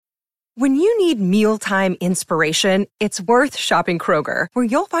When you need mealtime inspiration, it's worth shopping Kroger, where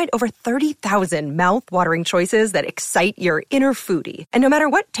you'll find over 30,000 mouth-watering choices that excite your inner foodie. And no matter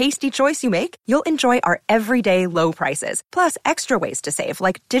what tasty choice you make, you'll enjoy our everyday low prices, plus extra ways to save,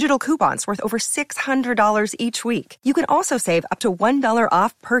 like digital coupons worth over $600 each week. You can also save up to $1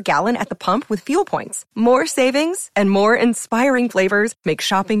 off per gallon at the pump with fuel points. More savings and more inspiring flavors make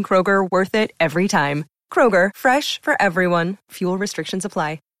shopping Kroger worth it every time. Kroger, fresh for everyone. Fuel restrictions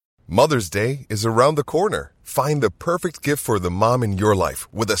apply. Mother's Day is around the corner. Find the perfect gift for the mom in your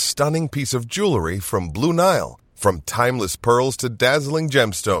life with a stunning piece of jewelry from Blue Nile. From timeless pearls to dazzling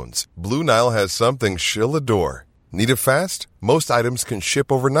gemstones, Blue Nile has something she'll adore. Need it fast? Most items can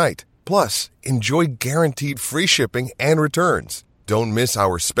ship overnight. Plus, enjoy guaranteed free shipping and returns. Don't miss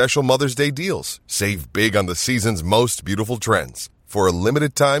our special Mother's Day deals. Save big on the season's most beautiful trends. For a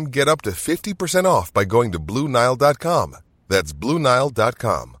limited time, get up to 50% off by going to BlueNile.com. That's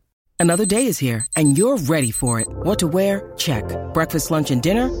BlueNile.com. Another day is here, and you're ready for it. What to wear? Check. Breakfast, lunch, and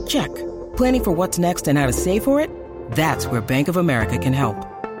dinner? Check. Planning for what's next and how to save for it? That's where Bank of America can help.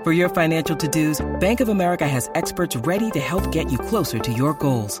 For your financial to-dos, Bank of America has experts ready to help get you closer to your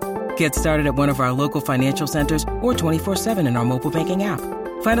goals. Get started at one of our local financial centers or 24/7 in our mobile banking app.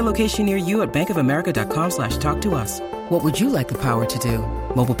 Find a location near you at bankofamerica.com/talktous. What would you like the power to do?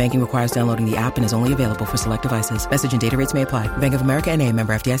 Mobile banking requires downloading the app and is only available for select devices. Message and data rates may apply. Bank of America N.A.,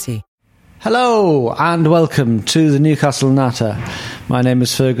 member FDIC. Hello and welcome to the Newcastle Natter. My name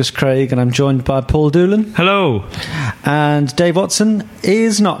is Fergus Craig and I'm joined by Paul Doolan. Hello. And Dave Watson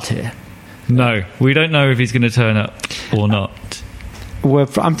is not here. No, we don't know if he's going to turn up or not.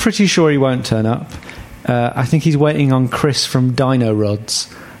 I'm pretty sure he won't turn up. I think he's waiting on Chris from Dino Rods.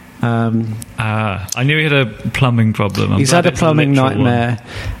 I knew he had a plumbing problem. He's had a plumbing nightmare.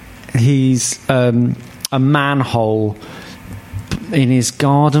 He's a manhole in his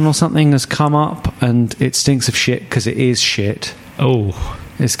garden or something has come up and it stinks of shit because it is shit. Oh,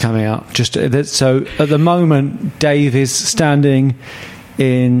 it's coming up. So at the moment, Dave is standing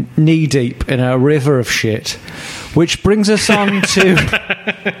in knee deep in a river of shit, which brings us on to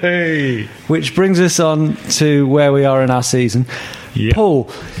where we are in our season. Yep. Paul,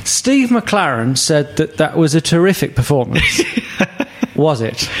 Steve McLaren said that was a terrific performance. Was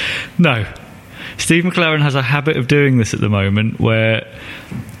it? No. Steve McLaren has a habit of doing this at the moment where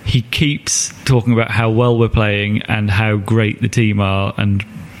he keeps talking about how well we're playing and how great the team are, and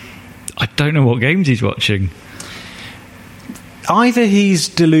I don't know what games he's watching. Either he's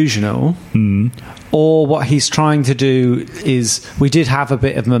delusional or what he's trying to do is, we did have a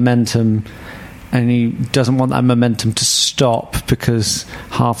bit of momentum and he doesn't want that momentum to stop because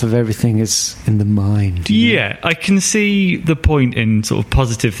half of everything is in the mind. Yeah, I can see the point in sort of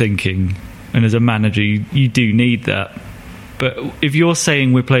positive thinking, and as a manager you do need that. But if you're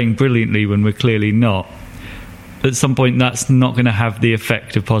saying we're playing brilliantly when we're clearly not, at some point that's not going to have the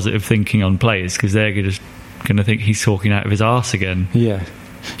effect of positive thinking on players because they're just going to think he's talking out of his arse again. Yeah.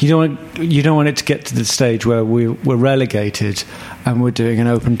 You don't want it to get to the stage where we're relegated and we're doing an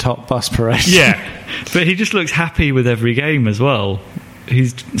open top bus parade. Yeah, but he just looks happy with every game as well.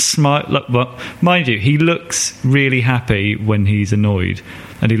 He's smart. Well, mind you, he looks really happy when he's annoyed,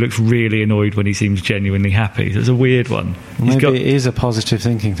 and he looks really annoyed when he seems genuinely happy. So it's a weird one. Maybe it is a positive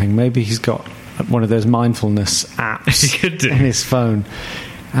thinking thing. Maybe he's got one of those mindfulness apps in his phone.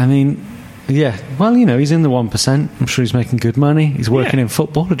 I mean, yeah, well, he's in the 1%. I'm sure he's making good money. He's working in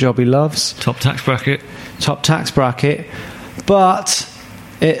football, a job he loves. Top tax bracket. But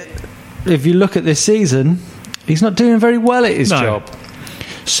if you look at this season, he's not doing very well at his job.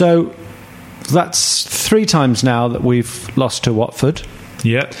 So that's 3 times now that we've lost to Watford.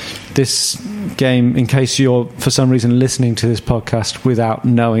 Yeah. This game, in case you're for some reason listening to this podcast without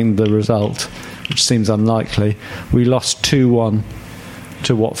knowing the result, which seems unlikely, we lost 2-1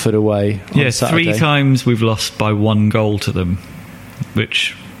 to Watford away on Saturday. 3 times we've lost by 1 goal to them,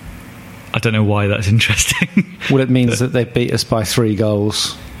 which I don't know why that's interesting. Well, it means that they beat us by 3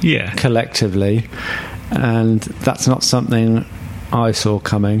 goals collectively, and that's not something I saw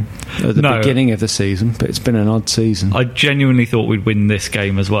coming at the beginning of the season, but it's been an odd season. I genuinely thought we'd win this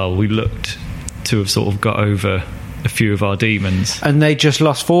game as well. We looked to have sort of got over a few of our demons. And they just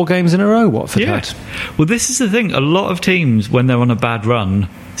lost 4 games in a row, Watford had. Well, this is the thing. A lot of teams, when they're on a bad run,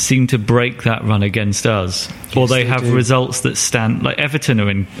 seem to break that run against us. Yes, or they have results that stand... Like Everton are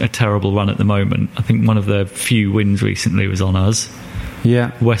in a terrible run at the moment. I think one of their few wins recently was on us.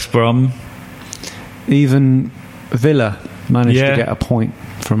 Yeah. West Brom. Even Villa managed to get a point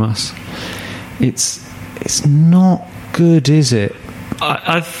from us. It's not good, is it?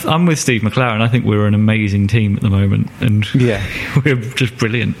 I'm with Steve McLaren. I think we're an amazing team at the moment, and we're just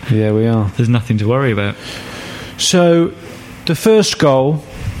brilliant. Yeah, we are. There's nothing to worry about. So, the first goal,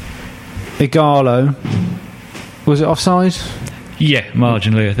 Ighalo, was it offside? Yeah,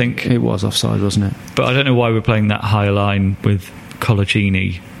 marginally, I think. It was offside, wasn't it? But I don't know why we're playing that high line with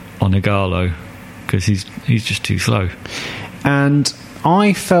Colaccini on Ighalo, because he's just too slow. And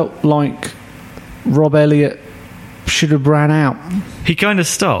I felt like Rob Elliott should have ran out. He kind of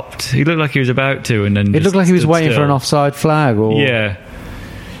stopped. He looked like he was about to, and then it looked like he was waiting still for an offside flag. Or yeah,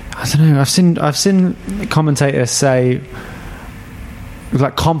 I don't know. I've seen commentators say,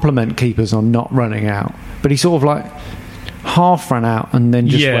 like, compliment keepers on not running out, but he sort of like half ran out and then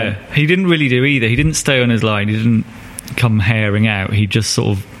just went. He didn't really do either. He didn't stay on his line. He didn't come herring out. He just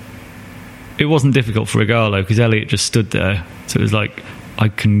sort of. It wasn't difficult for Ighalo because Elliott just stood there, so it was like, I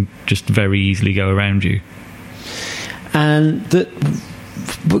can just very easily go around you. And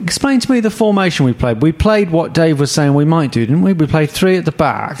explain to me the formation we played. We played what Dave was saying we might do, didn't we? We played 3 at the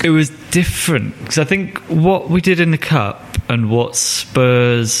back. It was different because I think what we did in the Cup and what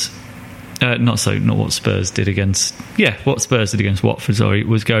Spurs, not what Spurs did against, what Spurs did against Watford, sorry,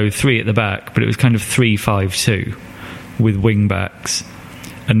 was go 3 at the back, but it was kind of 3-5-2 with wing backs,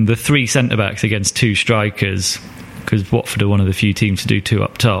 and the 3 centre backs against 2 strikers, because Watford are one of the few teams to do 2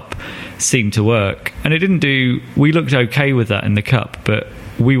 up top, seemed to work. And it didn't do. We looked okay with that in the Cup, but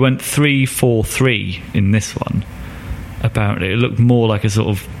we went 3-4-3 in this one. Apparently, it looked more like a sort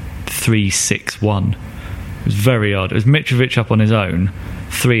of 3-6-1. It was very odd. It was Mitrovic up on his own,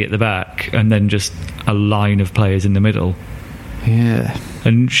 3 at the back, and then just a line of players in the middle. Yeah.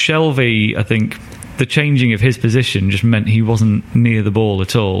 And Shelvey, I think, the changing of his position just meant he wasn't near the ball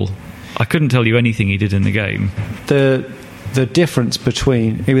at all. I couldn't tell you anything he did in the game. The difference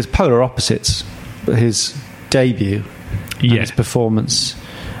between... It was polar opposites, his debut and his performance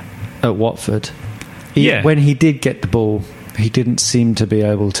at Watford. When he did get the ball, he didn't seem to be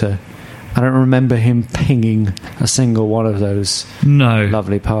able to... I don't remember him pinging a single one of those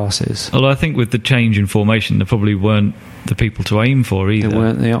lovely passes. Although I think with the change in formation, there probably weren't the people to aim for either. There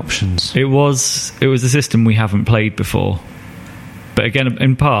weren't the options. It was a system we haven't played before. But again,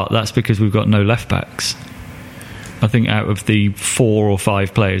 in part, that's because we've got no left-backs. I think out of the 4 or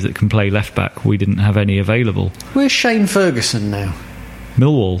 5 players that can play left-back, we didn't have any available. Where's Shane Ferguson now?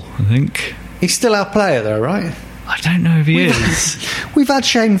 Millwall, I think. He's still our player, though, right? I don't know if he is. We've had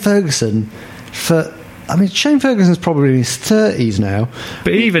Shane Ferguson for... I mean, Shane Ferguson's probably in his 30s now.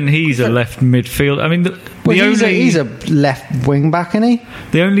 But even he's a left midfield. I mean, he's a left wing-back, isn't he?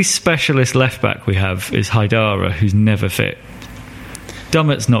 The only specialist left-back we have is Haidara, who's never fit.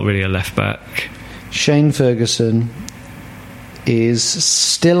 Dummett's not really a left-back. Shane Ferguson is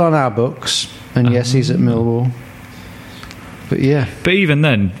still on our books, and yes, he's at Millwall. But yeah. But even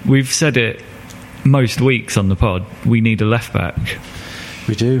then, we've said it most weeks on the pod, we need a left-back.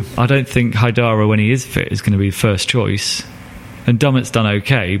 We do. I don't think Haidara, when he is fit, is going to be first choice. And Dummett's done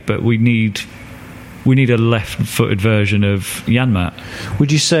okay, but we need a left-footed version of Janmaat.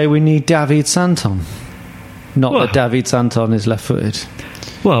 Would you say we need David Santon? Not that David Santon is left-footed.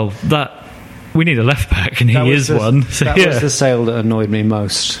 Well, we need a left-back, and he is one. So that was the sale that annoyed me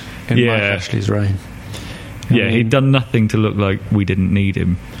most in Mike Ashley's reign. He'd done nothing to look like we didn't need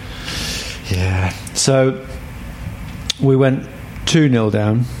him. Yeah. So we went 2-0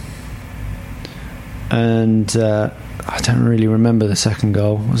 down, and I don't really remember the second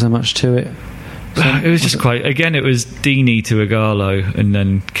goal. Was there much to it? It was just quite... Again, it was Deeney to Ighalo, and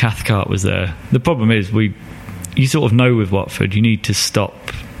then Cathcart was there. The problem is, you sort of know with Watford, you need to stop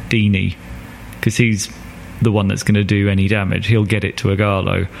Deeney, because he's the one that's going to do any damage. He'll get it to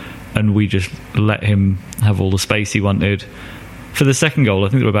Ighalo, and we just let him have all the space he wanted. For the second goal, I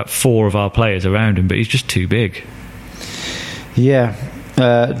think there were about 4 of our players around him, but he's just too big. Yeah.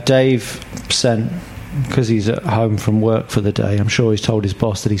 Dave sent, because he's at home from work for the day, I'm sure he's told his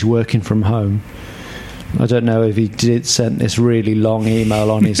boss that he's working from home. I don't know if he did send this really long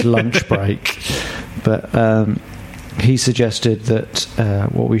email on his lunch break, but he suggested that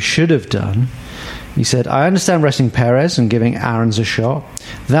what we should have done, he said, I understand resting Perez and giving Aarons a shot.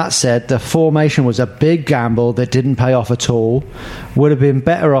 That said, the formation was a big gamble that didn't pay off at all. Would have been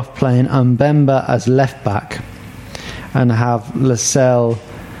better off playing Mbemba as left back and have Lascelles,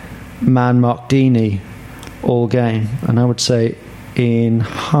 man-mark Deeney all game. And I would say, in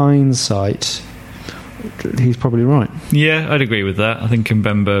hindsight, he's probably right. Yeah, I'd agree with that. I think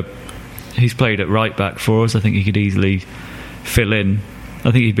Mbemba, he's played at right back for us. I think he could easily fill in. I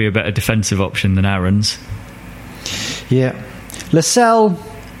think he'd be a better defensive option than Aarons. Yeah. Lascelles,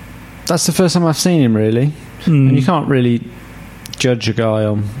 that's the first time I've seen him, really. And you can't really judge a guy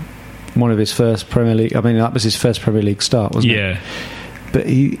on one of his first Premier League. I mean, that was his first Premier League start, wasn't it? Yeah. But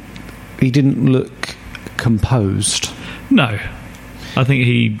he didn't look composed. No. I think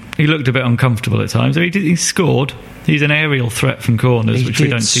he looked a bit uncomfortable at times. He scored. He's an aerial threat from corners, which we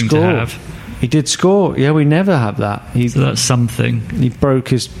don't seem to have. He did score. Yeah, we never have that. So that's something. He broke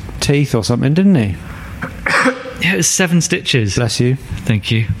his teeth or something, didn't he? Yeah, it was 7 stitches. Bless you. Thank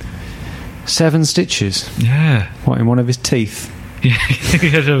you. 7 stitches. Yeah. What, in one of his teeth? Yeah, he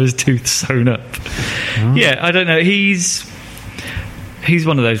had his tooth sewn up. Oh. Yeah, I don't know. He's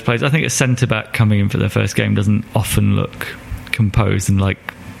one of those players. I think a centre-back coming in for their first game doesn't often look composed and like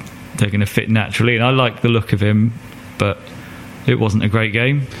they're going to fit naturally. And I like the look of him, but it wasn't a great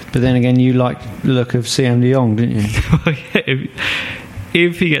game. But then again, you liked the look of CM de Jong, didn't you? Well, yeah,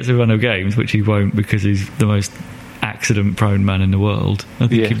 if he gets a run of games, which he won't because he's the most accident-prone man in the world, I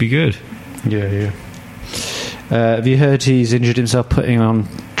think he'd be good. Yeah. Have you heard he's injured himself putting on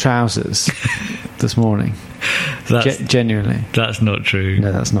trousers this morning? Genuinely. That's not true.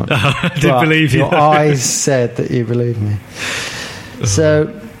 No, that's not true. I did believe you. Your eyes said that you believe me.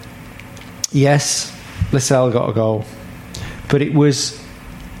 So, yes, Lascelles got a goal, but it was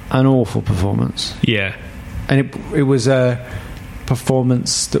an awful performance. Yeah. And it was a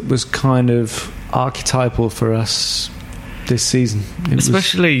performance that was kind of archetypal for us this season.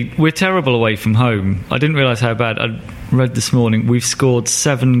 Especially, we're terrible away from home. I didn't realise how bad. I read this morning we've scored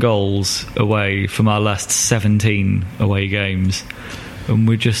 7 goals away from our last 17 away games, and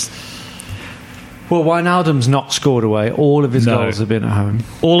we're just... Well, Wijnaldum's not scored away. All of his goals have been at home.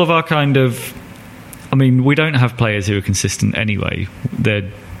 All of our kind of... I mean, we don't have players who are consistent anyway. They're,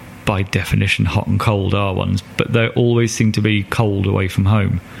 by definition, hot and cold, our ones, but they always seem to be cold away from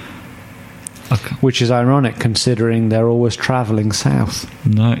home. Okay. Which is ironic, considering they're always travelling south.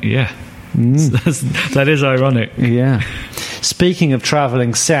 No, yeah. That is ironic. Yeah. Speaking of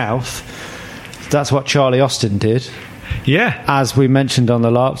travelling south, that's what Charlie Austin did. Yeah. As we mentioned on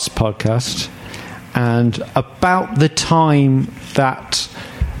the last podcast. And about the time that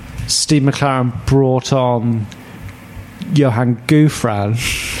Steve McLaren brought on Johan Gouffran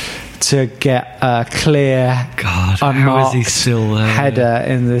to get a clear, how is he still there? Header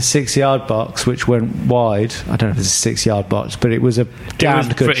in the 6-yard box, which went wide. I don't know if it's a 6-yard box, but it was a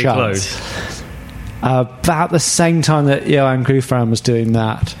damned good chance. Close. About the same time that Johan Gouffran was doing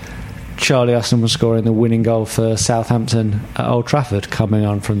that, Charlie Austin was scoring the winning goal for Southampton at Old Trafford, coming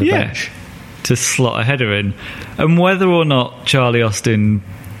on from the bench to slot a header in. And whether or not Charlie Austin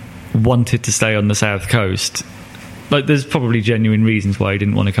wanted to stay on the south coast, like, there's probably genuine reasons why he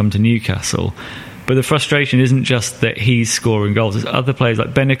didn't want to come to Newcastle, but the frustration isn't just that he's scoring goals. There's other players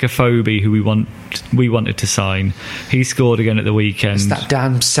like Benik Afobe, who we wanted to sign. He scored again at the weekend. It's that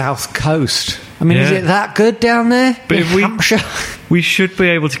damn south coast. I mean, is it that good down there? But if we should be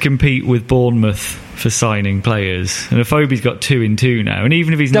able to compete with Bournemouth for signing players, and Afobe's got 2 in 2 now, and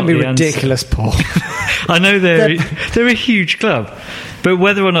even if he's don't not be the ridiculous, answer, Paul. I know they're a huge club, but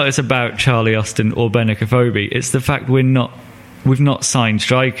whether or not it's about Charlie Austin or Benik Afobe, it's the fact we've not signed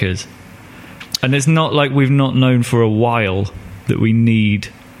strikers, and it's not like we've not known for a while that we need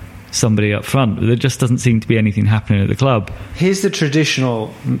somebody up front. There just doesn't seem to be anything happening at the club. Here's the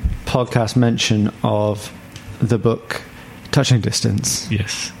traditional podcast mention of the book Touching Distance.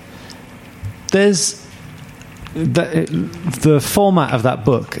 Yes. There's the format of that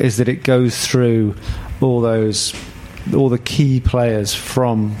book is that it goes through all the key players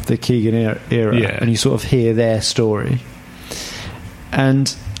from the Keegan era, and you sort of hear their story.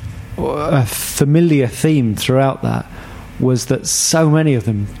 And a familiar theme throughout that was that so many of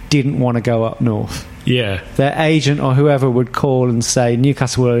them didn't want to go up north. Yeah. Their agent or whoever would call and say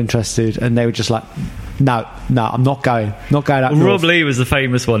Newcastle were interested, and they were just like, no, I'm not going up north. Rob Lee was the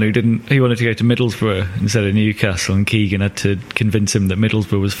famous one he wanted to go to Middlesbrough instead of Newcastle, and Keegan had to convince him that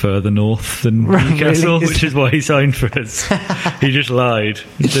Middlesbrough was further north than Newcastle, really? Which is why he signed for us. He just lied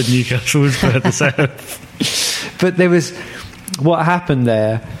and said Newcastle was further south. But what happened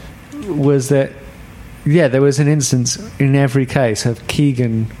there was that, there was an instance in every case of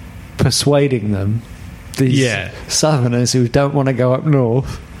Keegan persuading them, these southerners who don't want to go up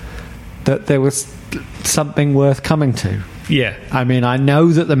north, that there was something worth coming to. Yeah. I mean, I know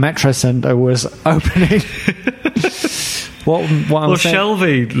that the Metro Centre was opening.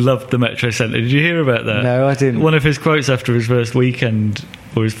 Shelvey loved the Metro Centre. Did you hear about that? No, I didn't. One of his quotes after his first weekend,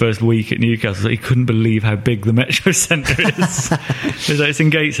 or his first week at Newcastle, he couldn't believe how big the Metro Centre is. It's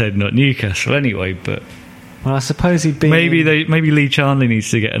in Gateshead, not Newcastle anyway, but... Well, I suppose he'd be... Maybe Lee Charnley needs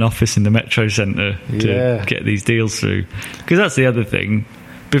to get an office in the Metro Centre to get these deals through. Because that's the other thing.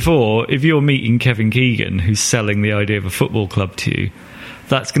 before, if you're meeting Kevin Keegan, who's selling the idea of a football club to you,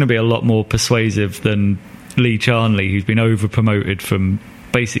 that's going to be a lot more persuasive than Lee Charnley, who's been over-promoted from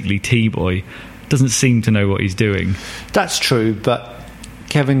basically T-boy, doesn't seem to know what he's doing. That's true, but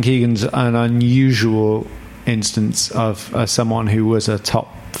Kevin Keegan's an unusual instance of someone who was a top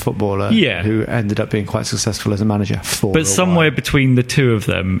footballer who ended up being quite successful as a manager but somewhere between the two of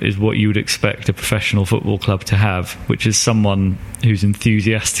them is what you would expect a professional football club to have, which is someone who's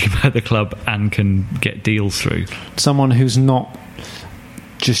enthusiastic about the club and can get deals through. Someone who's not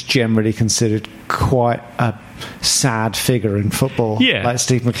just generally considered quite a sad figure in football, like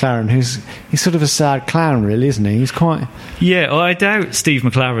Steve McLaren, he's sort of a sad clown, really, isn't he? He's quite... Yeah, well, I doubt Steve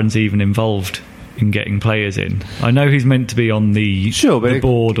McLaren's even involved in getting players in. I know he's meant to be on the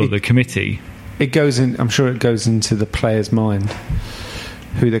board or the committee. It goes in. I'm sure it goes into the player's mind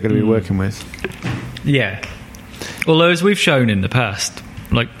who they're going to be working with. Yeah. Although, as we've shown in the past,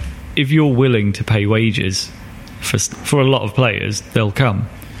 like, if you're willing to pay wages for a lot of players, they'll come.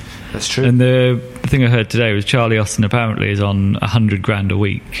 That's true. And the thing I heard today was Charlie Austin apparently is on $100,000 a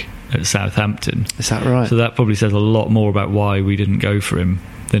week at Southampton. Is that right? So that probably says a lot more about why we didn't go for him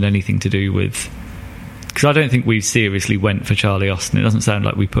than anything to do with... Because I don't think we seriously went for Charlie Austin. It doesn't sound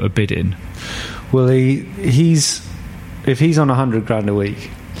like we put a bid in. Well, he's if he's on $100,000 a week,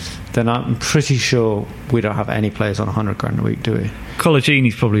 then I'm pretty sure we don't have any players on $100,000 a week, do we?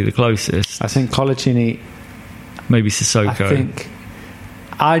 Colaccini's probably the closest. I think Colaccini... Maybe Sissoko.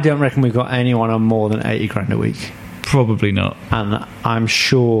 I don't reckon we've got anyone on more than $80,000 a week. Probably not. And I'm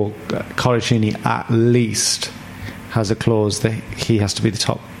sure Colaccini at least has a clause that he has to be the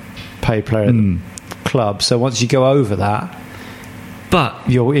top paid player at the club. So once you go over that,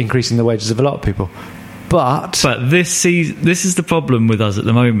 you're increasing the wages of a lot of people. But this is the problem with us at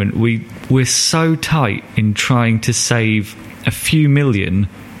the moment. We're so tight in trying to save a few million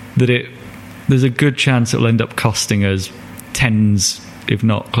that there's a good chance it'll end up costing us tens, if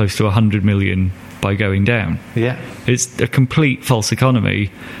not close to 100 million by going down. Yeah, it's a complete false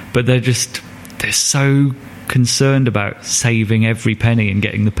economy, but they're so concerned about saving every penny and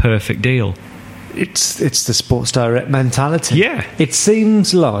getting the perfect deal. It's the Sports Direct mentality. Yeah, it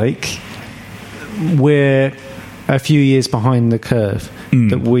seems like we're a few years behind the curve.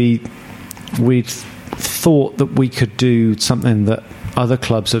 That we'd thought that we could do something that other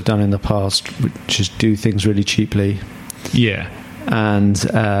clubs have done in the past, which is do things really cheaply. Yeah, and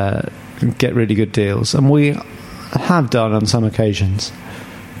get really good deals, and we have done on some occasions,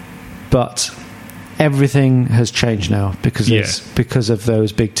 but everything has changed now because of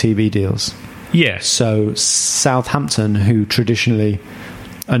those big TV deals. Yeah. So Southampton, who traditionally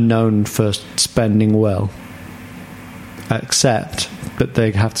are known for spending well, accept that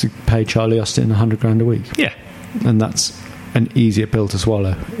they have to pay Charlie Austin $100,000 a week. Yeah, and that's an easier pill to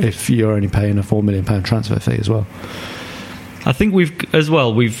swallow if you're only paying a £4 million transfer fee as well. I think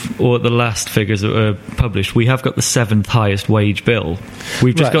or the last figures that were published, we have got the 7th highest wage bill.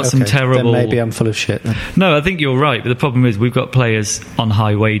 We've just got some terrible... Then maybe I'm full of shit then. No, I think you're right, but the problem is we've got players on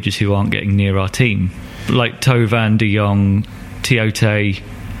high wages who aren't getting near our team. Like Tovan, De Jong, Tiote,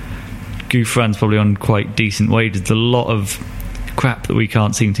 Gouffran's probably on quite decent wages. There's a lot of crap that we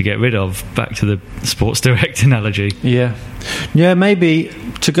can't seem to get rid of. Back to the Sports Direct analogy. Yeah, maybe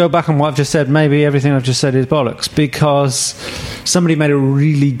to go back on what I've just said, maybe everything I've just said is bollocks, because somebody made a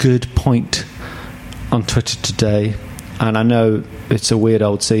really good point on Twitter today, and I know it's a weird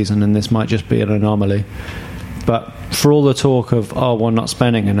old season and this might just be an anomaly, but for all the talk of we're not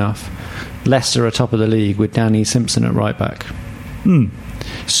spending enough, Leicester are top of the league with Danny Simpson at right back.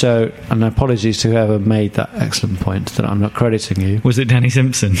 So, and apologies to whoever made that excellent point that I'm not crediting you. Was it Danny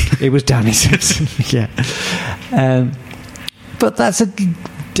Simpson? It was Danny Simpson, yeah. But that's a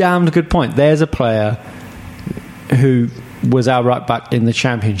damned good point. There's a player who was our right back in the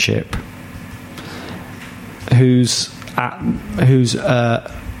Championship, who's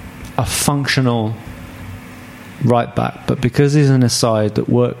a functional right back, but because he's in a side that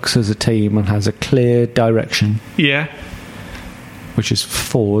works as a team and has a clear direction, which is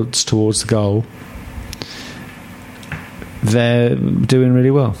forwards towards the goal, they're doing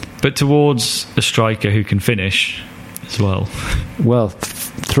really well. But towards a striker who can finish as well. Well,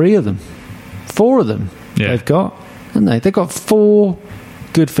 4 of them they've got, haven't they? They've got 4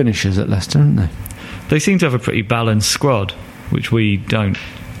 good finishers at Leicester, haven't they? They seem to have a pretty balanced squad, which we don't.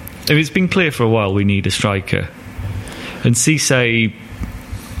 I mean, it's been clear for a while we need a striker. And Cisse,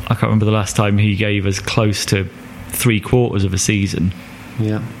 I can't remember the last time he gave us close to 3/4 of a season.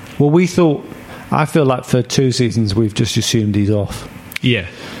 Yeah. Well, I feel like for 2 seasons we've just assumed he's off. Yeah.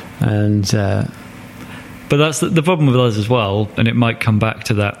 And But that's the problem with us as well, and it might come back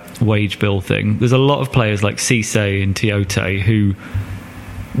to that wage bill thing. There's a lot of players like Cisse and Tiote who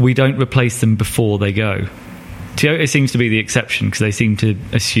we don't replace them before they go. Tiote seems to be the exception because they seem to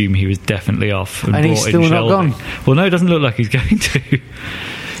assume he was definitely off and he's brought still in not Shelby. gone. Well, no, it doesn't look like he's going to.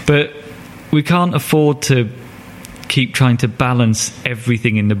 But we can't afford to keep trying to balance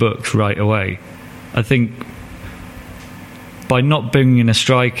everything in the books right away. I think by not bringing in a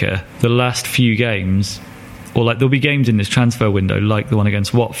striker, the last few games, or like there'll be games in this transfer window like the one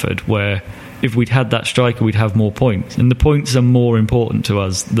against Watford where if we'd had that striker we'd have more points, and the points are more important to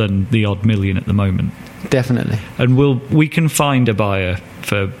us than the odd million at the moment. Definitely. And we can find a buyer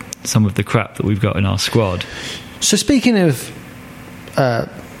for some of the crap that we've got in our squad. So speaking of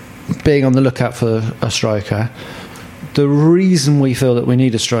being on the lookout for a striker, the reason we feel that we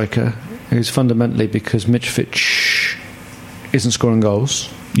need a striker is fundamentally because Mitrovic isn't scoring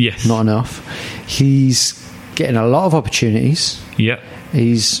goals. Yes. Not enough. He's getting a lot of opportunities. Yeah.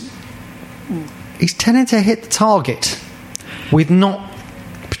 He's tending to hit the target with not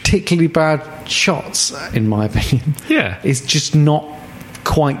particularly bad shots, in my opinion. Yeah. It's just not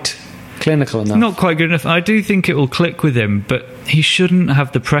quite clinical enough. Not quite good enough. I do think it will click with him, but he shouldn't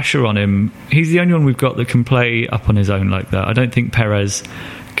have the pressure on him. He's the only one we've got that can play up on his own like that. I don't think Perez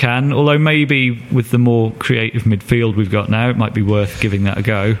can, although maybe with the more creative midfield we've got now, it might be worth giving that a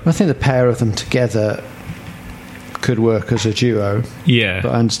go. I think the pair of them together could work as a duo. Yeah.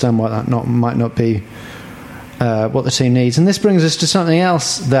 But I understand why that might not be what the team needs. And this brings us to something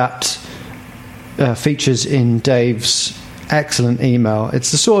else that features in Dave's excellent email.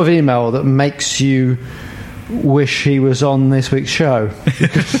 It's the sort of email that makes you wish he was on this week's show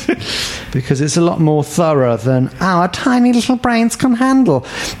because it's a lot more thorough than our tiny little brains can handle.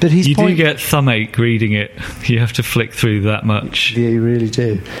 But you do get thumb ache reading it. You have to flick through that much. Yeah, you really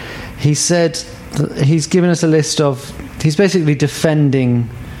do. He said that he's given us a list of... He's basically defending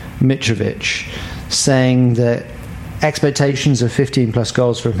Mitrovic, saying that expectations of 15 plus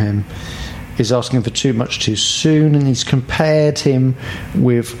goals from him is asking for too much too soon, and he's compared him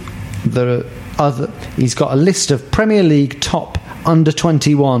with the other... He's got a list of Premier League top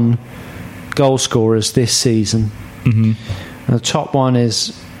under-21 goal scorers this season. Mm-hmm. And the top one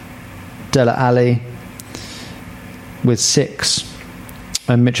is Dele Alli with 6,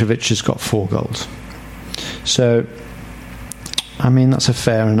 and Mitrovic has got 4 goals. So, I mean, that's a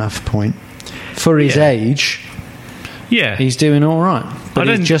fair enough point. For his age, he's doing all right. But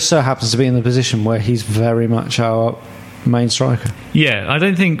he just so happens to be in the position where he's very much our main striker. Yeah, I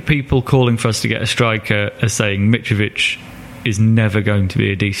don't think people calling for us to get a striker are saying Mitrovic is never going to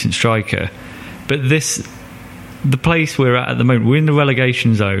be a decent striker. But the place we're at the moment, we're in the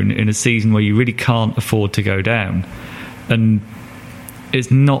relegation zone in a season where you really can't afford to go down. And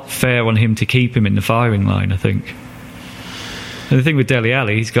it's not fair on him to keep him in the firing line, I think. And the thing with Dele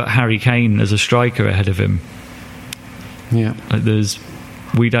Alli, he's got Harry Kane as a striker ahead of him. Yeah. Like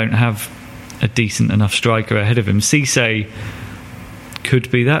we don't have a decent enough striker ahead of him. Cisse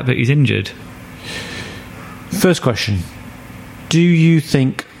could be that, but he's injured. First question. Do you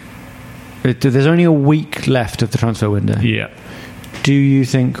think... There's only a week left of the transfer window. Yeah. Do you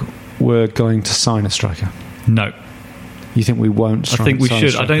think we're going to sign a striker? No. You think we won't? I think we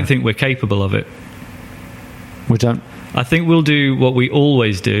should. I don't think we're capable of it. We don't? I think we'll do what we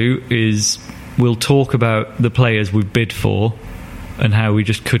always do, is we'll talk about the players we bid for and how we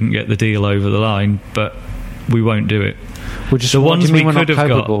just couldn't get the deal over the line, but we won't do it. We're just, the ones we could have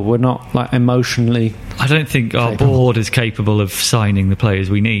got. We're not like emotionally... I don't think our board is capable of signing the players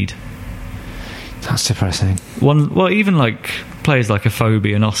we need. That's depressing. Even like players like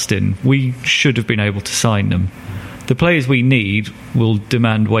Afobe and Austin, we should have been able to sign them. The players we need will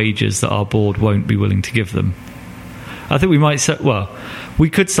demand wages that our board won't be willing to give them. I think we might say, we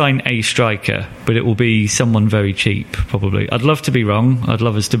could sign a striker, but it will be someone very cheap, probably. I'd love to be wrong. I'd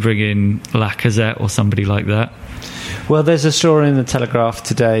love us to bring in Lacazette or somebody like that. Well, there's a story in the Telegraph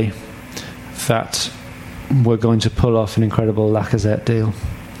today that we're going to pull off an incredible Lacazette deal,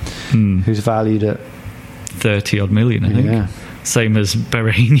 who's valued at 30 odd million, I think. Yeah. Same as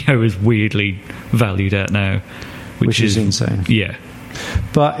Berahino is weirdly valued at now, which is insane. Yeah.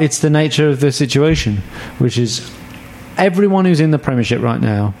 But it's the nature of the situation, which is everyone who's in the Premiership right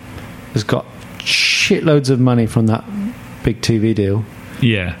now has got shitloads of money from that big TV deal.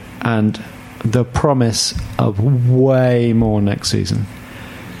 Yeah. And the promise of way more next season.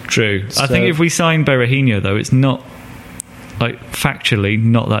 True. I think if we sign Berahino, though, it's not, like, factually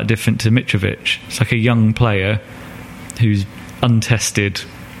not that different to Mitrovic. It's like a young player who's untested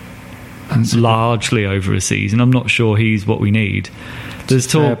largely over a season. I'm not sure he's what we need.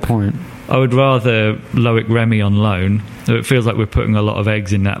 There's Fair talk. point. I would rather Loic Remy on loan. It feels like we're putting a lot of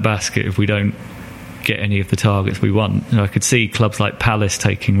eggs in that basket if we don't get any of the targets we want. I could see clubs like Palace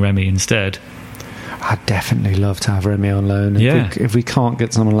taking Remy instead. I'd definitely love to have Remy on loan. If we can't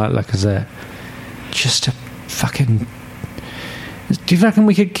get someone like Lacazette, just a fucking... Do you reckon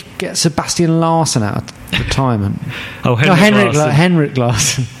we could get Sebastian Larsson out of retirement? Henrik Larsson. Henrik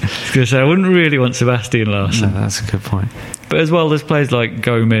Larsson. I was going to say, I wouldn't really want Sebastian Larsson. No, that's a good point. But as well, there's players like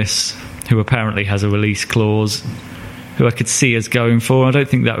Gomez, who apparently has a release clause, who I could see us going for. I don't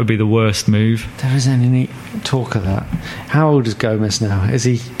think that would be the worst move. There isn't any talk of that. How old is Gomez now? Is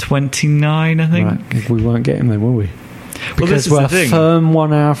he 29, I think? Right. We won't get him then, will we? Because well, we're firm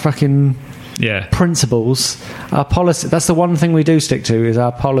on our fucking principles. Our policy. That's the one thing we do stick to, is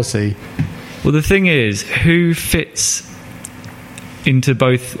our policy. Well, the thing is, who fits into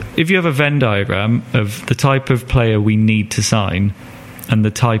both? If you have a Venn diagram of the type of player we need to sign and the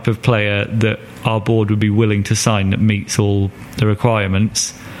type of player that our board would be willing to sign that meets all the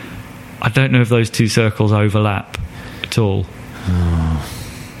requirements, I don't know if those two circles overlap at all.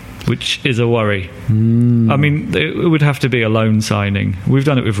 Which is a worry. I mean, it would have to be a loan signing. We've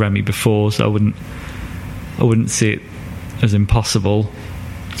done it with Remy before, so I wouldn't see it as impossible.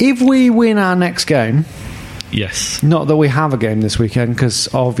 If we win our next game, yes. Not that we have a game this weekend,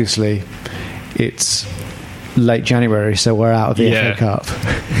 because obviously it's late January, so we're out of the FA Cup.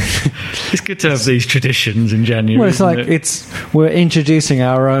 It's good to have these traditions in January. Well, it's like we're introducing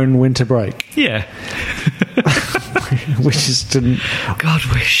our own winter break. Yeah. Which is God,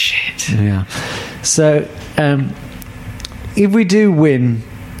 we're shit. Yeah. So, if we do win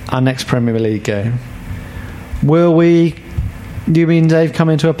our next Premier League game, will we? Do you mean Dave come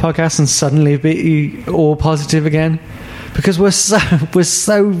into a podcast and suddenly be all positive again? Because we're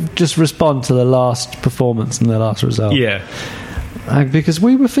so just respond to the last performance and the last result. Yeah. Because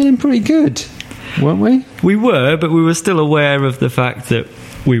we were feeling pretty good, weren't we? We were, but we were still aware of the fact that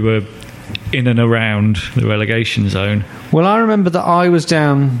we were in and around the relegation zone. Well, I remember that I was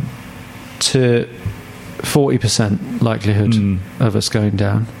down to 40% likelihood of us going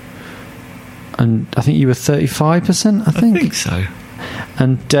down, and I think you were 35%. I think so.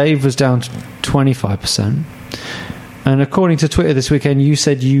 And Dave was down to 25%. And according to Twitter this weekend, you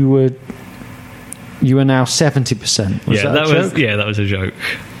said you were now 70%. That was a joke.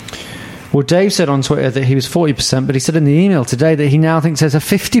 Well, Dave said on Twitter that he was 40%, but he said in the email today that he now thinks there's a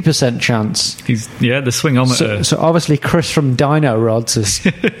 50% chance. The swingometer. So obviously Chris from Dino Rods has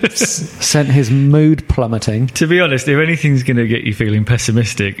sent his mood plummeting. To be honest, if anything's going to get you feeling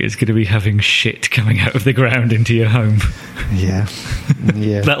pessimistic, it's going to be having shit coming out of the ground into your home. Yeah.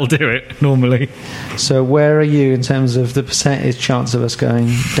 That'll do it, normally. So where are you in terms of the percentage chance of us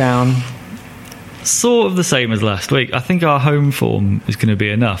going down? Sort of the same as last week. I think our home form is going to be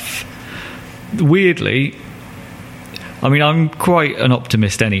enough. Weirdly, I mean, I'm quite an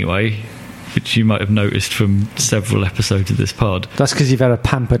optimist anyway, which you might have noticed from several episodes of this pod. That's because you've had a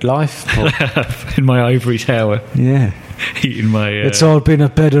pampered life, Paul. In my ivory tower. Yeah. Eating my... It's all been a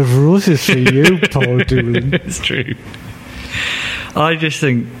bed of roses for you, Paul Doolan. It's true. I just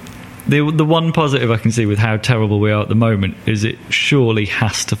think the one positive I can see with how terrible we are at the moment is it surely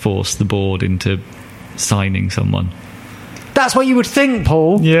has to force the board into signing someone. That's what you would think,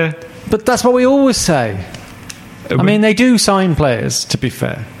 Paul. Yeah. But that's what we always say. I mean, they do sign players, to be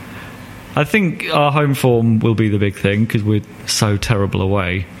fair. I think our home form will be the big thing because we're so terrible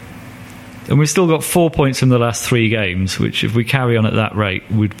away. And we've still got 4 points from the last 3 games, which if we carry on at that rate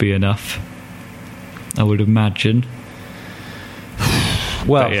would be enough, I would imagine.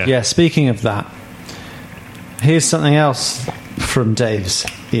 Well, yeah, speaking of that, here's something else from Dave's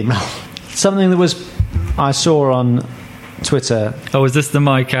email. Something that I saw on Twitter. Oh, is this the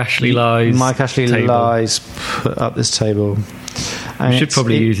Mike Ashley Lies? Mike Ashley table? Lies put up this table. And we should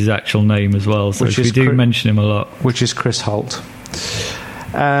probably use his actual name as well, so we do mention him a lot. Which is Chris Holt.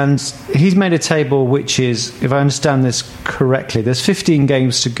 And he's made a table which is, if I understand this correctly, there's 15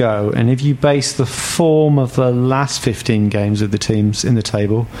 games to go, and if you base the form of the last 15 games of the teams in the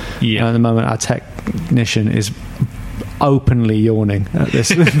table, at the moment our technician is openly yawning at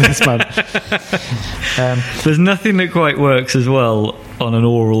this moment. There's nothing that quite works as well on an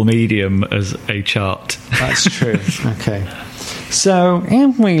oral medium as a chart. That's true. Okay. So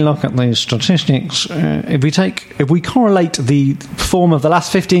if we look at these statistics, if we correlate the form of the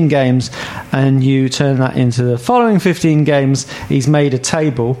last 15 games and you turn that into the following 15 games, he's made a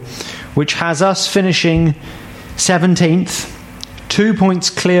table which has us finishing 17th, 2 points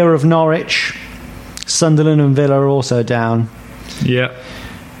clear of Norwich. Sunderland and Villa are also down. Yeah.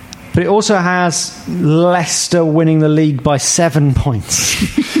 But it also has Leicester winning the league by 7 points.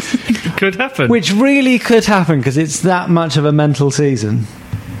 Could happen. Which really could happen because it's that much of a mental season.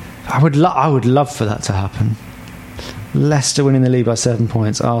 I would love for that to happen. Leicester winning the league by 7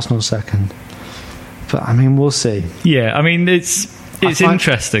 points, Arsenal second. But I mean, we'll see. Yeah, I mean, it's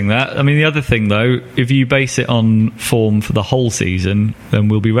interesting that. I mean, the other thing though, if you base it on form for the whole season, then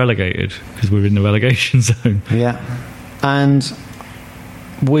we'll be relegated because we're in the relegation zone. Yeah, and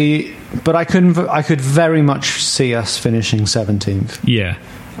but I could very much see us finishing 17th. Yeah.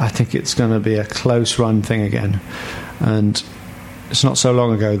 I think it's going to be a close run thing again, and it's not so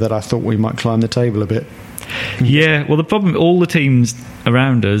long ago that I thought we might climb the table a bit. Yeah, well, the problem, all the teams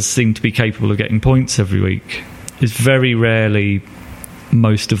around us seem to be capable of getting points every week. It's very rarely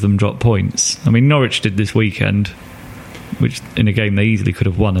most of them drop points. I mean, Norwich did this weekend, which in a game they easily could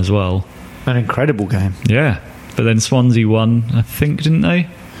have won as well. An incredible game. Yeah, but then Swansea won, I think, didn't they?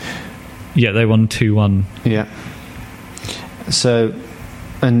 Yeah, they won 2-1. Yeah. So...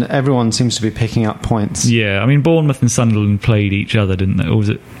 and everyone seems to be picking up points. Yeah, I mean, Bournemouth and Sunderland played each other, didn't they? Or was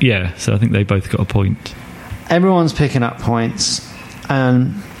it? Yeah, so I think they both got a point. Everyone's picking up points,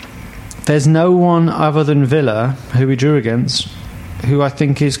 and there's no one other than Villa, who we drew against, who I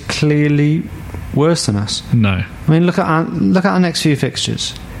think is clearly worse than us. No. I mean, look at our next few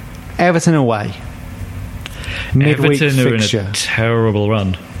fixtures. Everton away. Midweek Everton are fixture. in a terrible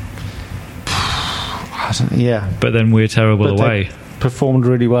run. Yeah. But then we're terrible away. Performed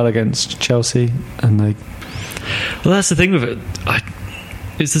really well against Chelsea, and they... Well, that's the thing with it.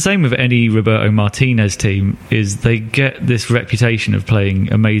 It's the same with any Roberto Martinez team, is they get this reputation of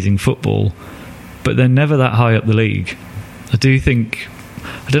playing amazing football, but they're never that high up the league. I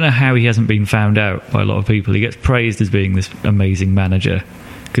don't know how he hasn't been found out by a lot of people. He gets praised as being this amazing manager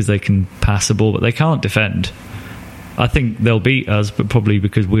because they can pass the ball, but they can't defend. I think they'll beat us, but probably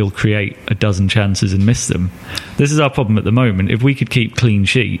because we'll create a dozen chances and miss them. This is our problem at the moment. If we could keep clean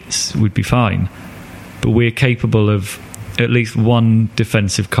sheets, we'd be fine. But we're capable of at least one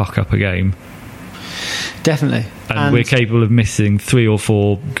defensive cock-up a game. Definitely. And we're capable of missing 3 or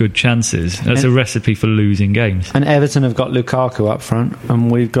 4 good chances. That's a recipe for losing games. And Everton have got Lukaku up front, and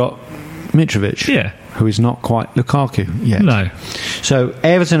we've got Mitrovic. Yeah. Who is not quite Lukaku yet. No. So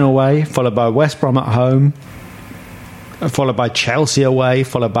Everton away, followed by West Brom at home, followed by Chelsea away,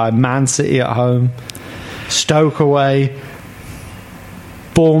 followed by Man City at home, Stoke away,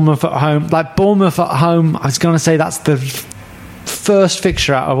 Bournemouth at home. Like Bournemouth at home, I was going to say that's the first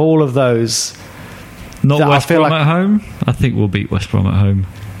fixture out of all of those. Not West Brom at home? I think we'll beat West Brom at home.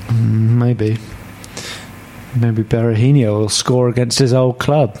 Maybe Berahino will score against his old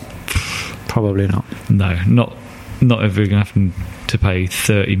club. Probably not. No, not if we're going to have to pay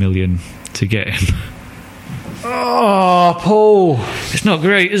 30 million to get him. Oh, Paul. It's not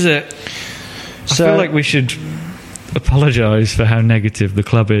great, is it? I feel like we should apologise for how negative the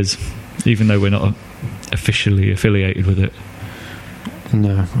club is, even though we're not officially affiliated with it.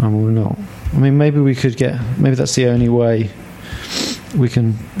 No, we're not. I mean, maybe that's the only way we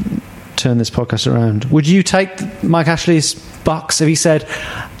can turn this podcast around. Would you take Mike Ashley's bucks if he said,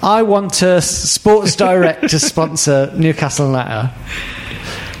 I want Sports Direct to sponsor Newcastle United?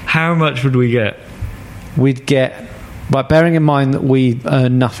 How much would we get? We'd get, but bearing in mind that we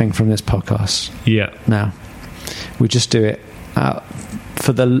earn nothing from this podcast. Yeah. Now, we just do it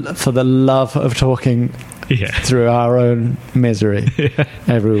for the love of talking through our own misery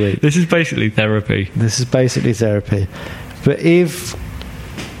every week. This is basically therapy. But if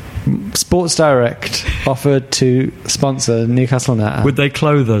Sports Direct offered to sponsor Newcastle United, would they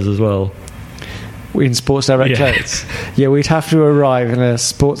clothe us as well? In Sports Direct clothes? Yeah, we'd have to arrive in a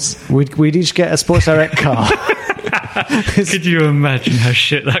sports... We'd each get a Sports Direct car. Could you imagine how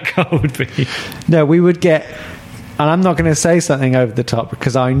shit that car would be? No, we would get... And I'm not going to say something over the top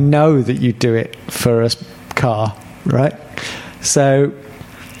because I know that you do it for a car, right? So...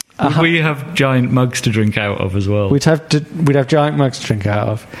 Would we have giant mugs to drink out of as well? We'd have giant mugs to drink out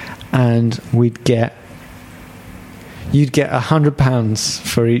of, and you'd get £100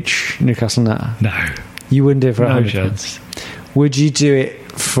 for each Newcastle Natter. No, you wouldn't do it for £100. No chance. Would you do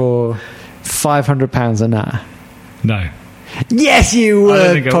it for £500 a natter? No. Yes, you would, I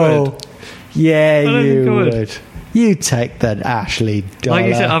don't think Paul. I would. Yeah, you would. You take that Ashley dollar. Like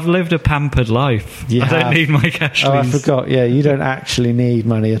you said, I've lived a pampered life. I don't need my cash. Oh, I forgot. Yeah, you don't actually need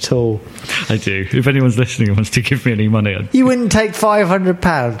money at all. I do. If anyone's listening and wants to give me any money, you wouldn't take £500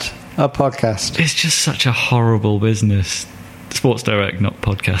 a podcast. It's just such a horrible business. Sports Direct, not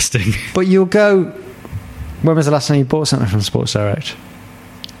podcasting. But you'll go... When was the last time you bought something from Sports Direct?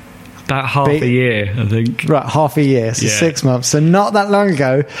 About half a year, I think. Right, half a year, so 6 months. So not that long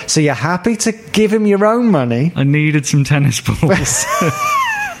ago. So you're happy to give him your own money? I needed some tennis balls.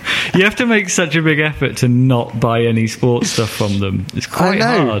 You have to make such a big effort to not buy any sports stuff from them. It's quite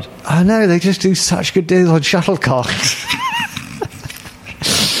hard. I know, they just do such good deals on shuttlecocks.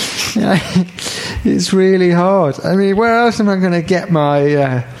 It's really hard. I mean, where else am I going to get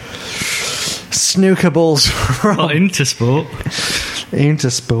my snooker balls from? Not Intersport.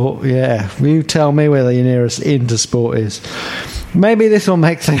 Intersport, yeah. You tell me where the nearest Intersport is. Maybe this will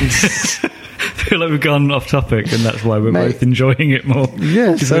make things... I feel like we've gone off topic, and that's why we're both enjoying it more.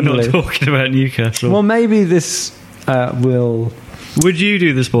 Yeah, certainly. We're not talking about Newcastle. Well, maybe this will... Would you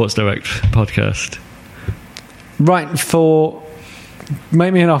do the Sports Direct podcast? Right,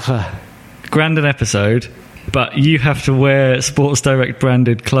 make me an offer. Grand an episode, but you have to wear Sports Direct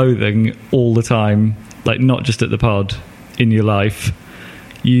branded clothing all the time, like not just at the pod, in your life.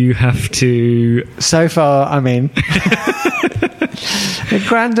 You have to... So far, I mean... A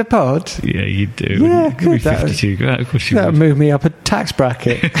grand a pod? Yeah, you do. Yeah, good. 52 grand. Of course you that would would. move me up a tax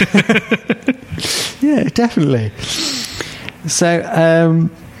bracket. Yeah, definitely. So,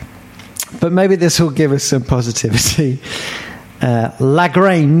 but maybe this will give us some positivity.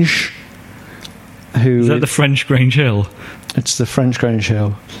 Lagrange, who... Is that the French Grange Hill? It's the French Grange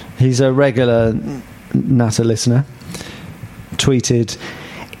Hill. He's a regular Natter listener. Tweeted...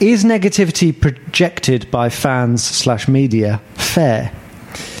 Is negativity projected by fans/media fair?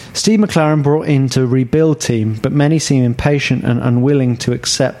 Steve McClaren brought in to rebuild team, but many seem impatient and unwilling to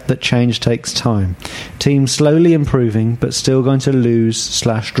accept that change takes time. Team slowly improving, but still going to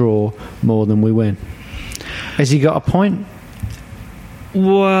lose/draw more than we win. Has he got a point?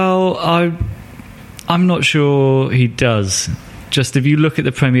 Well, I'm not sure he does. Just if you look at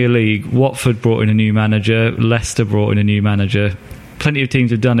the Premier League, Watford brought in a new manager, Leicester brought in a new manager. Plenty of teams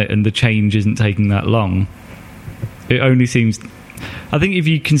have done it, and the change isn't taking that long. It only seems... I think if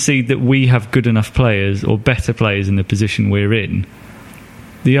you concede that we have good enough players or better players in the position we're in,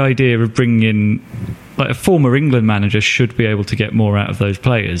 the idea of bringing in... Like a former England manager should be able to get more out of those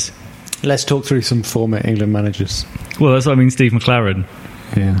players. Let's talk through some former England managers. Well, that's what I mean, Steve McClaren.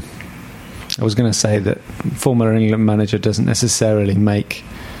 Yeah. I was going to say that former England manager doesn't necessarily make...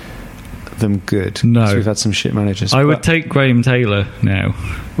 them good. No, so we've had some shit managers. I would take Graham Taylor now.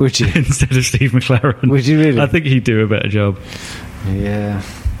 Would you? Instead of Steve McClaren. Would you really? I think he'd do a better job. Yeah.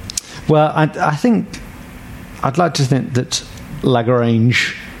 Well, I think I'd like to think that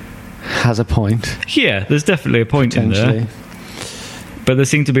Lagrange has a point. Yeah, there's definitely a point in there. But there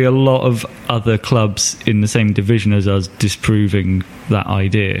seem to be a lot of other clubs in the same division as us disproving that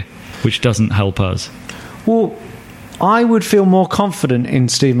idea, which doesn't help us. Well, I would feel more confident in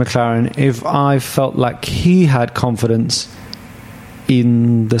Steve McClaren if I felt like he had confidence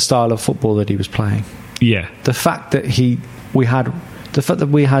in the style of football that he was playing. Yeah. The fact that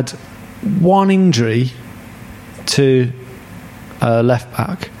we had one injury to left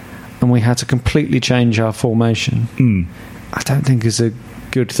back and we had to completely change our formation, I don't think is a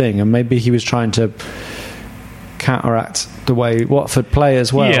good thing. And maybe he was trying to counteract the way Watford play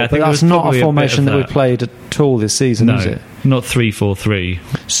as well. Yeah, but that's not a formation that we played at all this season, is it? Not 3-4-3.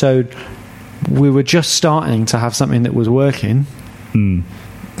 So we were just starting to have something that was working.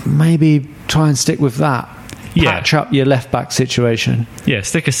 Maybe try and stick with that. Patch up your left back situation. Yeah,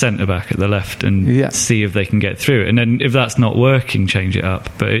 stick a centre back at the left and see if they can get through it. And then if that's not working, change it up.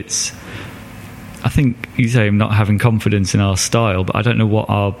 But I think you say him not having confidence in our style, but I don't know what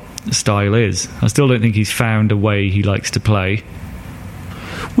our style is. I still don't think he's found a way he likes to play.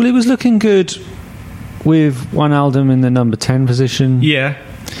 Well, it was looking good with Wijnaldum in the number 10 position. Yeah.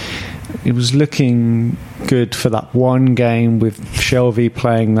 It was looking good for that one game with Shelvey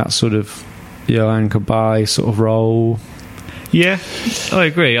playing that sort of Johan Cabaye sort of role. Yeah, I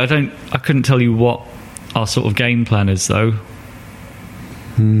agree. I couldn't tell you what our sort of game plan is, though.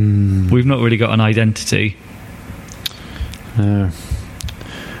 We've not really got an identity.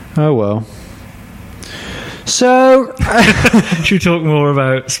 Oh well. So should we talk more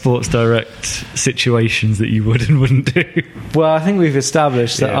about Sports Direct situations that you would and wouldn't do? Well, I think we've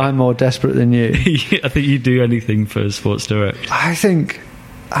established that I'm more desperate than you. I think you'd do anything for Sports Direct.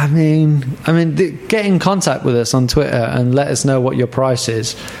 I mean, get in contact with us on Twitter and let us know what your price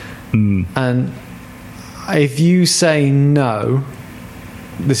is. And if you say no,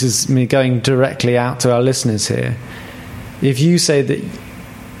 this is me going directly out to our listeners here. If you say that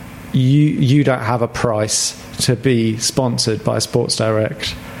you don't have a price to be sponsored by Sports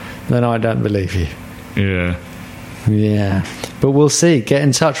Direct, then I don't believe you. Yeah, but we'll see. Get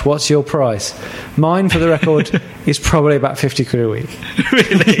in touch. What's your price? Mine, for the record, is probably about 50 quid a week.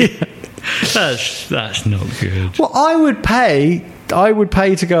 Really? That's not good. Well, I would pay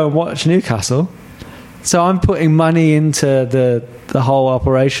to go and watch Newcastle. So I'm putting money into the whole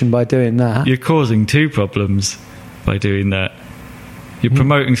operation by doing that. You're causing two problems by doing that. You're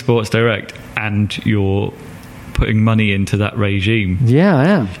promoting Sports Direct and you're putting money into that regime. Yeah, I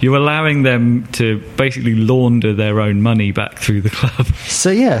am. You're allowing them to basically launder their own money back through the club.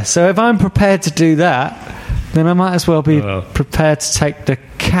 So if I'm prepared to do that, then I might as well be prepared to take the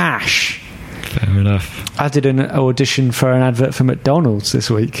cash. Fair enough. I did an audition for an advert for McDonald's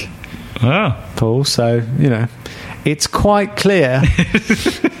this week. Oh. Paul, so, it's quite clear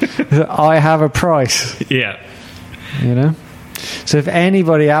that I have a price. Yeah. So if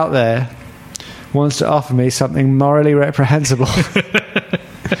anybody out there wants to offer me something morally reprehensible,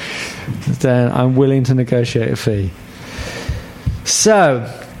 then I'm willing to negotiate a fee. So,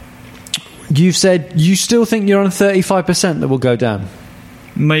 you've said you still think you're on 35% that will go down?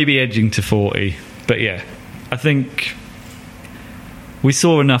 Maybe edging to 40. But yeah, I think we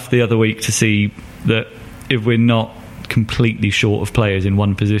saw enough the other week to see that if we're not completely short of players in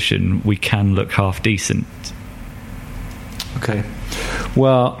one position, we can look half decent. Okay.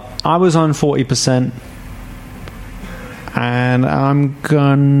 Well, I was on 40%, and I'm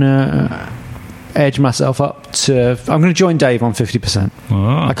gonna edge myself up to. I'm going to join Dave on 50%.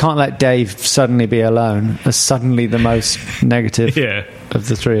 Oh. I can't let Dave suddenly be alone as suddenly the most negative of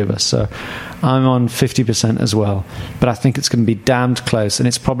the three of us. So I'm on 50% as well, but I think it's going to be damned close, and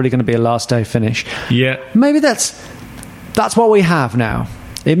it's probably going to be a last day finish. Yeah, maybe that's what we have now.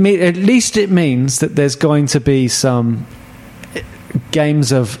 At least it means that there's going to be some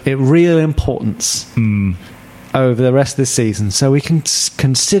games of real importance over the rest of the season, so we can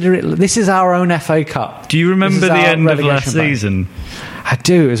consider it. This is our own FA Cup. Do you remember the end of last season? I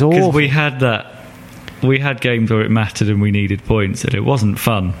do. It was awful. Because we had that. We had games where it mattered and we needed points, and it wasn't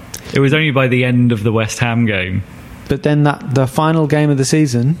fun. It was only by the end of the West Ham game. But then the final game of the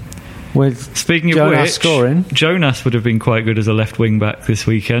season, with speaking of Jonas which, scoring, Jonas would have been quite good as a left wing back this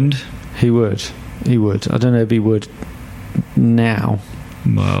weekend. He would. I don't know if he would now.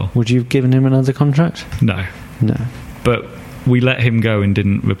 Well, would you have given him another contract? No. But we let him go and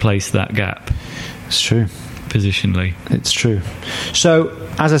didn't replace that gap. It's true. Positionally, it's true. So,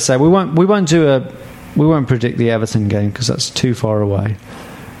 as I say, we won't predict the Everton game because that's too far away.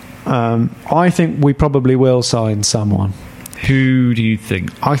 I think we probably will sign someone. Who do you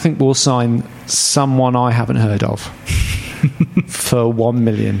think? I think we'll sign someone I haven't heard of for 1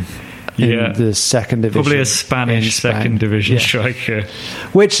 million in the second division. Probably a Spanish second division striker.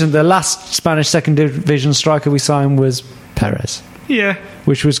 Which the last Spanish second division striker we signed was Perez. Yeah.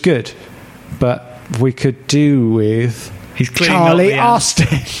 Which was good. But we could do with Charlie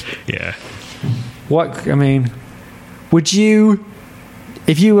Austin. Yeah. Would you,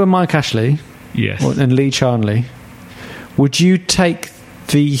 if you were Mike Ashley, yes, and Lee Charnley, would you take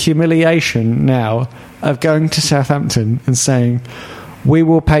the humiliation now of going to Southampton and saying, we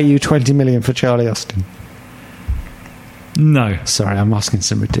will pay you 20 million for Charlie Austin? No. Sorry, I'm asking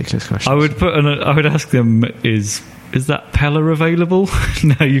some ridiculous questions. I would ask them, is that Pella available?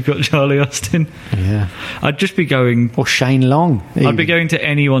 Now you've got Charlie Austin. Yeah. I'd just be going... Or Shane Long. Even. I'd be going to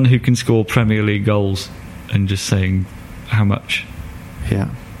anyone who can score Premier League goals and just saying how much.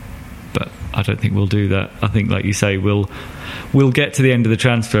 Yeah. But I don't think we'll do that. I think, like you say, we'll get to the end of the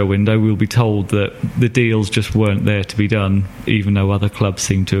transfer window. We'll be told that the deals just weren't there to be done, even though other clubs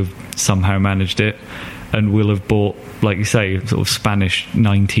seem to have somehow managed it. And we'll have bought, like you say, sort of Spanish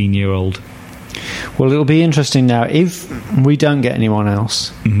 19-year-old. Well, it'll be interesting now. If we don't get anyone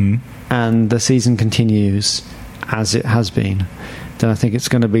else and the season continues as it has been, then I think it's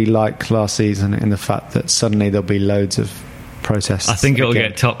going to be like last season in the fact that suddenly there'll be loads of protests. I think it'll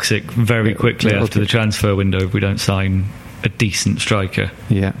get toxic very quickly after the transfer window if we don't sign a decent striker.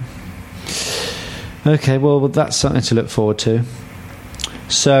 Yeah. Okay, well, that's something to look forward to.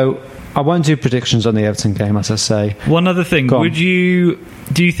 So I won't do predictions on the Everton game, as I say. One other thing,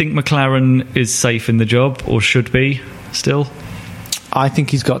 do you think McLaren is safe in the job, or should be still? I think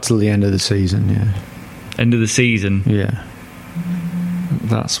he's got till the end of the season, yeah. End of the season? Yeah.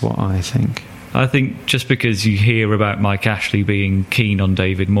 That's what I think. I think just because you hear about Mike Ashley being keen on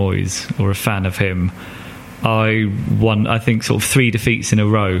David Moyes, or a fan of him, I think sort of 3 defeats in a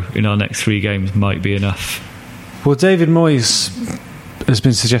row in our next 3 games might be enough. Well, David Moyes has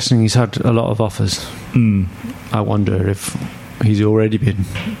been suggesting he's had a lot of offers. I wonder if he's already been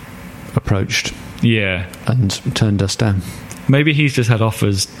approached. Yeah. And turned us down. Maybe he's just had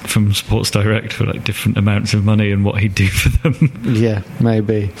offers from Sports Direct for like different amounts of money and what he'd do for them. Yeah,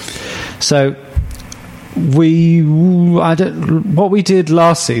 maybe. So what we did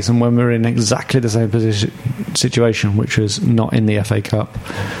last season when we were in exactly the same situation, which was not in the FA Cup,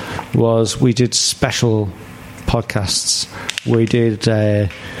 was we did special podcasts. We did a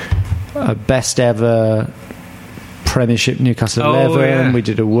best ever Premiership Newcastle 11. Yeah. We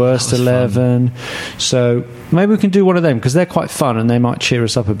did a worst 11. So maybe we can do one of them because they're quite fun and they might cheer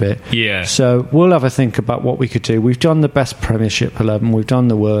us up a bit. Yeah. So we'll have a think about what we could do. We've done the best Premiership 11. We've done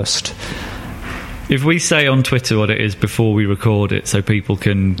the worst. If we say on Twitter what it is before we record it, so people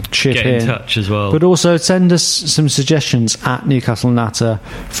can get in touch as well. But also send us some suggestions at Newcastle Natter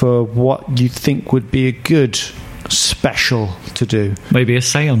for what you think would be a good special to do. Maybe a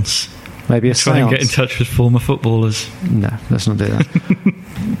seance. Try and get in touch with former footballers. No, let's not do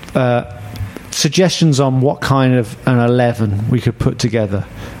that. Suggestions on what kind of an 11 we could put together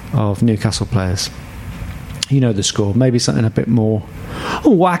of Newcastle players. You know the score. Maybe something a bit more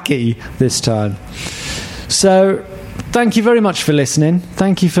wacky this time. So, thank you very much for listening.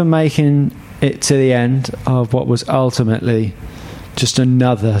 Thank you for making it to the end of what was ultimately just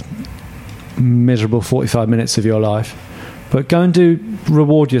another miserable 45 minutes of your life. But go and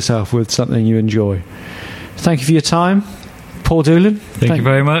reward yourself with something you enjoy. Thank you for your time, Paul Doolan. Thank you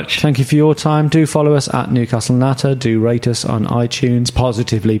very much. Thank you for your time. Do follow us at Newcastle Natter. Do rate us on iTunes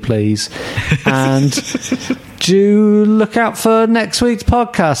positively, please. And do look out for next week's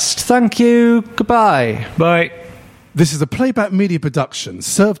podcast. Thank you. Goodbye. Bye. This is a Playback Media production,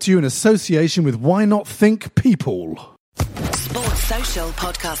 served to you in association with Why Not Think People. Sports Social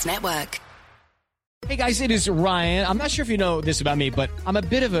Podcast Network. Hey guys, it is Ryan. I'm not sure if you know this about me, but I'm a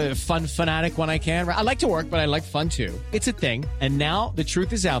bit of a fun fanatic when I can. I like to work, but I like fun too. It's a thing. And now the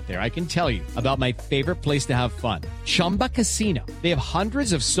truth is out there. I can tell you about my favorite place to have fun. Chumba Casino. They have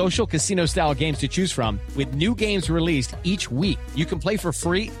hundreds of social casino style games to choose from with new games released each week. You can play for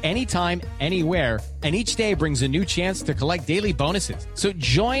free anytime, anywhere. And each day brings a new chance to collect daily bonuses. So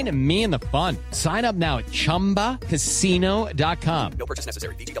join me in the fun. Sign up now at ChumbaCasino.com. No purchase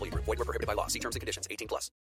necessary. VGW Group. Void where prohibited by law. See terms and conditions. 18+.